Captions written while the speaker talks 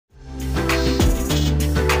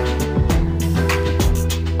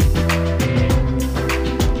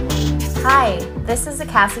This is the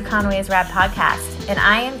Cassie Conway's Rad podcast, and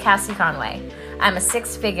I am Cassie Conway. I'm a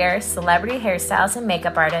six-figure celebrity hairstylist and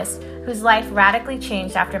makeup artist whose life radically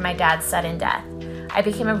changed after my dad's sudden death. I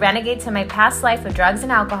became a renegade to my past life of drugs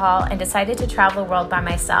and alcohol and decided to travel the world by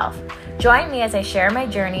myself. Join me as I share my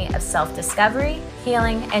journey of self-discovery,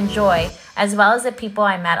 healing, and joy, as well as the people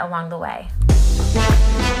I met along the way.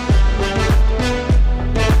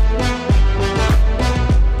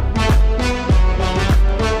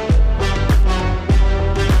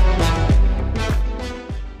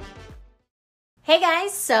 Hey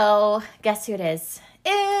guys, so guess who it is?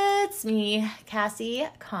 It's me, Cassie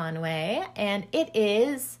Conway, and it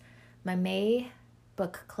is my May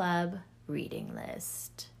book club reading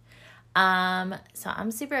list. So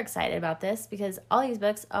I'm super excited about this because all these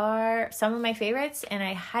books are some of my favorites and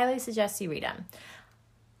I highly suggest you read them.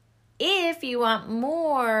 If you want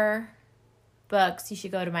more books, you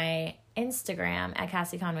should go to my Instagram at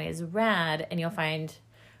Cassie Conway is Rad and you'll find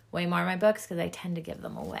way more of my books because I tend to give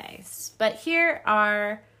them away. But here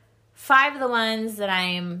are 5 of the ones that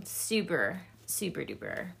I'm super, super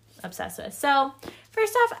duper obsessed with. So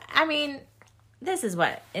first off, this is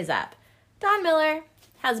what is up. Don Miller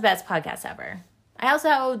has the best podcast ever. I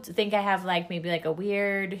also think I have maybe a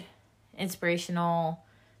weird inspirational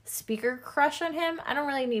speaker crush on him. I don't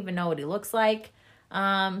really even know what he looks like.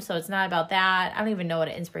 So it's not about that. I don't even know what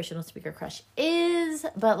an inspirational speaker crush is,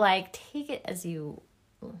 but take it as you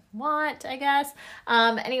want, I guess.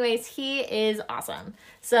 Anyways, he is awesome.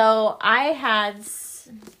 So I've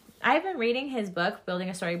been reading his book, Building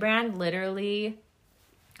a Story Brand, literally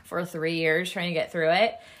for 3 years, trying to get through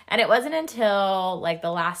it. And it wasn't until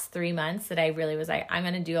the last 3 months that I really was I'm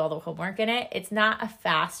going to do all the homework in it. It's not a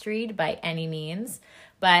fast read by any means,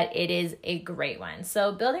 but it is a great one.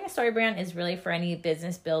 So Building a Story Brand is really for any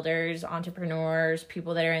business builders, entrepreneurs,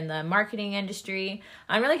 people that are in the marketing industry,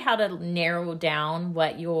 on really how to narrow down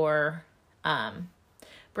what your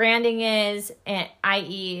branding is, and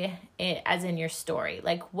i.e. as in your story.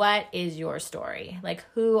 What is your story?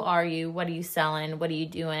 Who are you? What are you selling? What are you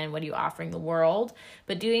doing? What are you offering the world?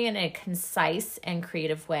 But doing it in a concise and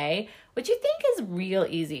creative way, which you think is real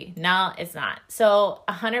easy. No, it's not. So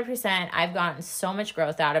 100%, I've gotten so much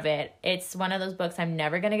growth out of it. It's one of those books I'm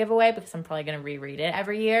never going to give away because I'm probably going to reread it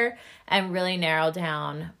every year and really narrow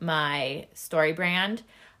down my story brand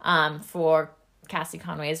for Cassie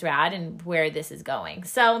Conway is Rad and where this is going.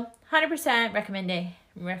 So 100%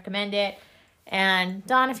 recommend it. And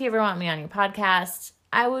Don, if you ever want me on your podcast,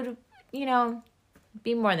 I would,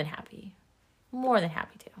 be more than happy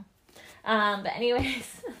to. But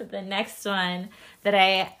anyways, the next one that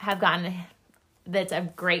I have gotten that's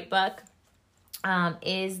a great book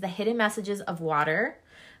is The Hidden Messages of Water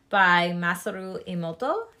by Masaru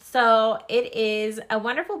Emoto. So it is a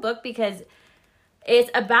wonderful book because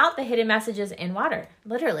it's about the hidden messages in water.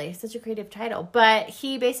 Literally, such a creative title. But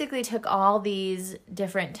he basically took all these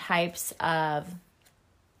different types of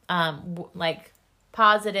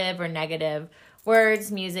positive or negative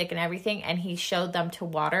words, music, and everything, and he showed them to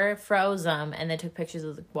water, froze them, and then took pictures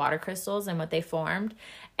of the water crystals and what they formed.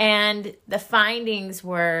 And the findings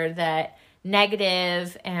were that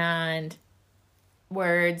negative and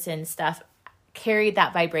words and stuff carried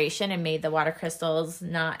that vibration and made the water crystals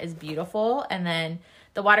not as beautiful. And then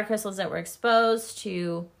the water crystals that were exposed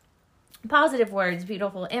to positive words,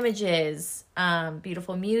 beautiful images,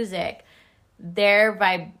 beautiful music,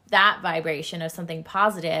 that vibration of something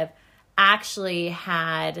positive actually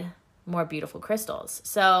had more beautiful crystals.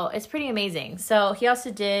 So it's pretty amazing. So he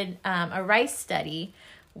also did a rice study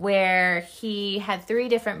where he had 3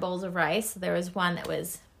 different bowls of rice. There was one that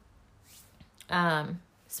was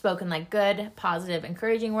spoken good, positive,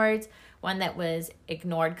 encouraging words, one that was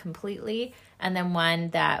ignored completely, and then one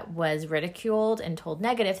that was ridiculed and told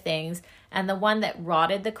negative things. And the one that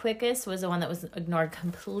rotted the quickest was the one that was ignored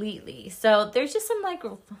completely. So there's just some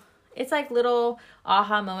it's little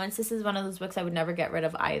aha moments. This is one of those books I would never get rid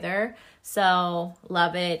of either. So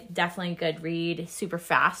love it. Definitely a good read. Super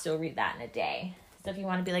fast. You'll read that in a day. So if you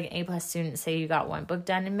want to be an A+ student, say you got one book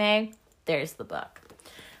done in May, there's the book.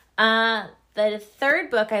 The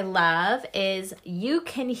third book I love is You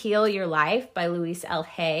Can Heal Your Life by Louise L.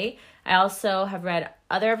 Hay. I also have read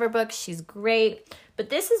other of her books. She's great. But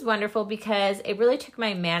this is wonderful because it really took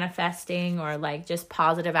my manifesting or just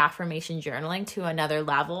positive affirmation journaling to another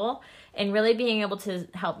level and really being able to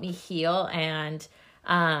help me heal and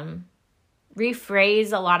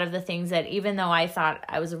rephrase a lot of the things that even though I thought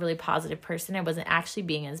I was a really positive person, I wasn't actually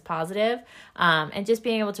being as positive, and just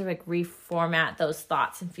being able to reformat those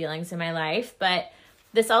thoughts and feelings in my life. But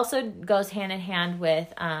this also goes hand in hand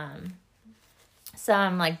with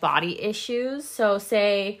some body issues. So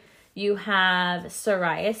say You have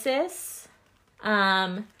psoriasis.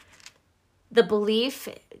 The belief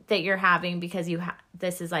that you're having because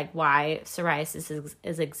this is like why psoriasis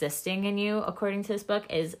is existing in you, according to this book,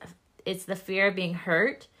 is it's the fear of being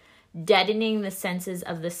hurt, deadening the senses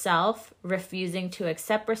of the self, refusing to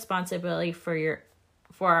accept responsibility for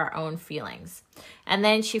our own feelings. And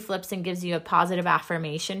then she flips and gives you a positive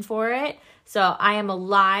affirmation for it. So, I am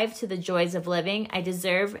alive to the joys of living. I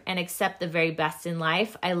deserve and accept the very best in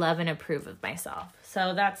life. I love and approve of myself.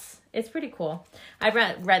 So it's pretty cool. I've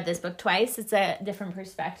read this book twice. It's a different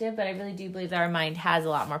perspective, but I really do believe that our mind has a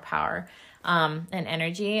lot more power and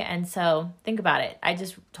energy. And so think about it. I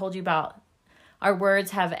just told you about our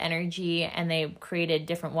words have energy and they created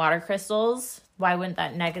different water crystals. Why wouldn't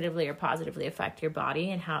that negatively or positively affect your body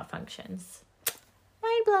and how it functions?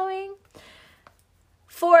 Mind blowing.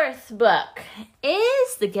 Fourth book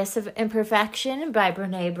is The Gifts of Imperfection by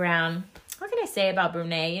Brené Brown. What can I say about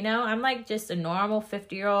Brené? You know, I'm like just a normal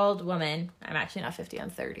 50-year-old woman. I'm actually not 50, I'm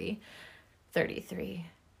 30. 33.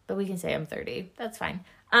 But we can say I'm 30. That's fine.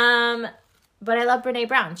 But I love Brené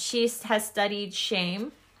Brown. She has studied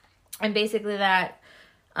shame. And basically that,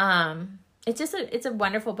 it's a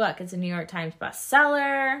wonderful book. It's a New York Times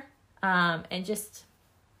bestseller. And just,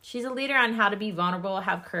 she's a leader on how to be vulnerable,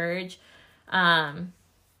 have courage,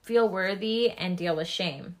 feel worthy, and deal with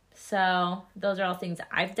shame. So those are all things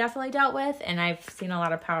I've definitely dealt with, and I've seen a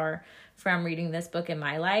lot of power from reading this book in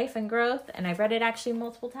my life and growth, and I've read it actually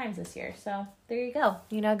multiple times this year. So there you go.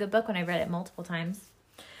 You know, a good book when I read it multiple times.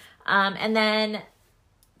 And then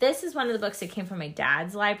this is one of the books that came from my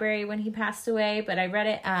dad's library when he passed away, but I read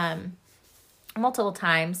it multiple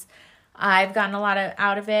times. I've gotten a lot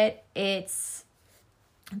out of it. It's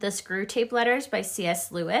The Screwtape Letters by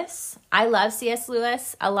C.S. Lewis. I love C.S.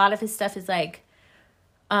 Lewis. A lot of his stuff is like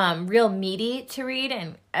real meaty to read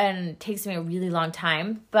and takes me a really long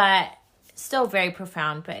time, but still very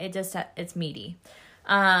profound, but it's meaty.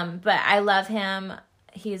 But I love him.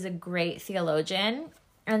 He's a great theologian.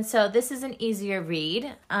 And so this is an easier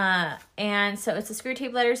read. And so it's The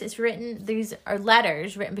Screwtape Letters. These are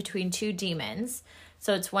letters written between two demons.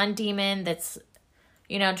 So it's one demon that's,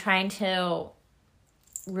 you know, trying to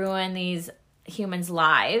ruin these humans'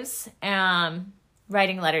 lives,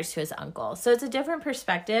 writing letters to his uncle. So it's a different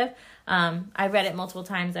perspective. I read it multiple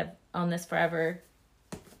times. I've owned this forever.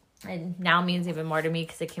 It now means even more to me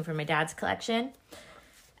because it came from my dad's collection.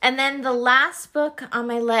 And then the last book on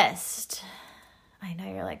my list, I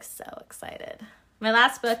know you're like so excited. My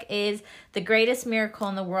last book is The Greatest Miracle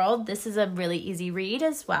in the World. This is a really easy read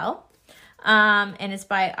as well. And it's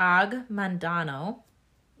by Og Mandino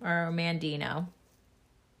or Mandino.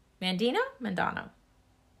 Mandano?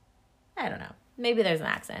 I don't know. Maybe there's an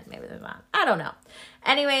accent. Maybe there's not. I don't know.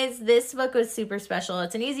 Anyways, this book was super special.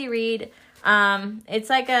 It's an easy read. It's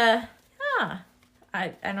like I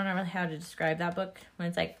don't know really how to describe that book when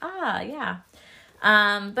it's like, yeah.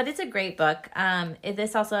 But it's a great book.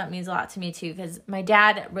 This also means a lot to me too, because my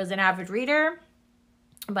dad was an avid reader,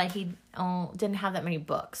 but he didn't have that many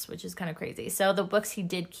books, which is kind of crazy. So the books he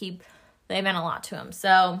did keep, they meant a lot to him.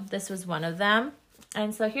 So this was one of them.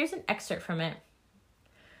 And so here's an excerpt from it.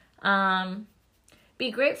 Be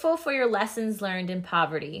grateful for your lessons learned in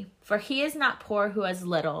poverty, for he is not poor who has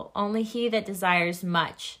little, only he that desires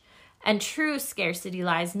much. And true scarcity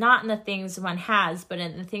lies not in the things one has, but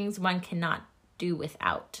in the things one cannot do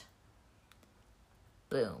without.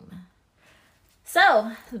 Boom.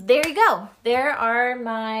 So there you go. There are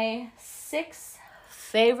my 6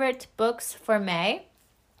 favorite books for May.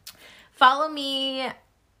 Follow me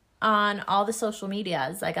on all the social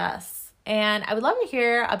medias, I guess. And I would love to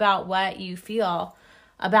hear about what you feel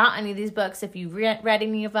about any of these books. If you read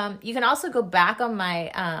any of them, you can also go back on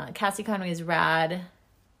my Cassie Conway's Rad,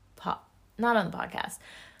 not on the podcast,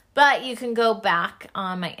 but you can go back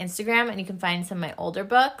on my Instagram and you can find some of my older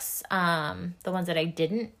books, the ones that I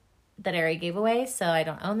already gave away, so I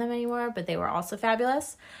don't own them anymore, but they were also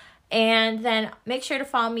fabulous. And then make sure to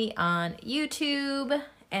follow me on YouTube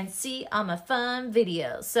and see all my fun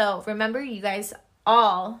videos. So remember, you guys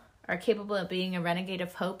all are capable of being a renegade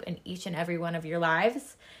of hope in each and every one of your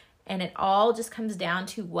lives. And it all just comes down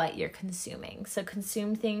to what you're consuming. So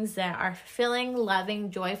consume things that are fulfilling,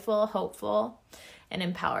 loving, joyful, hopeful, and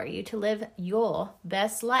empower you to live your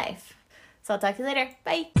best life. So I'll talk to you later.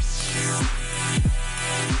 Bye.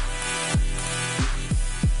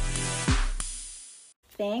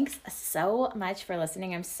 Thanks so much for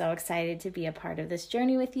listening. I'm so excited to be a part of this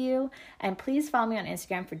journey with you. And please follow me on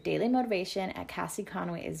Instagram for daily motivation at Cassie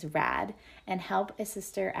Conway is Rad, and help a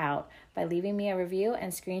sister out by leaving me a review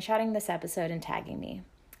and screenshotting this episode and tagging me.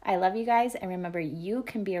 I love you guys, and remember, you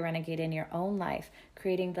can be a renegade in your own life,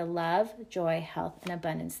 creating the love, joy, health, and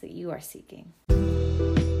abundance that you are seeking.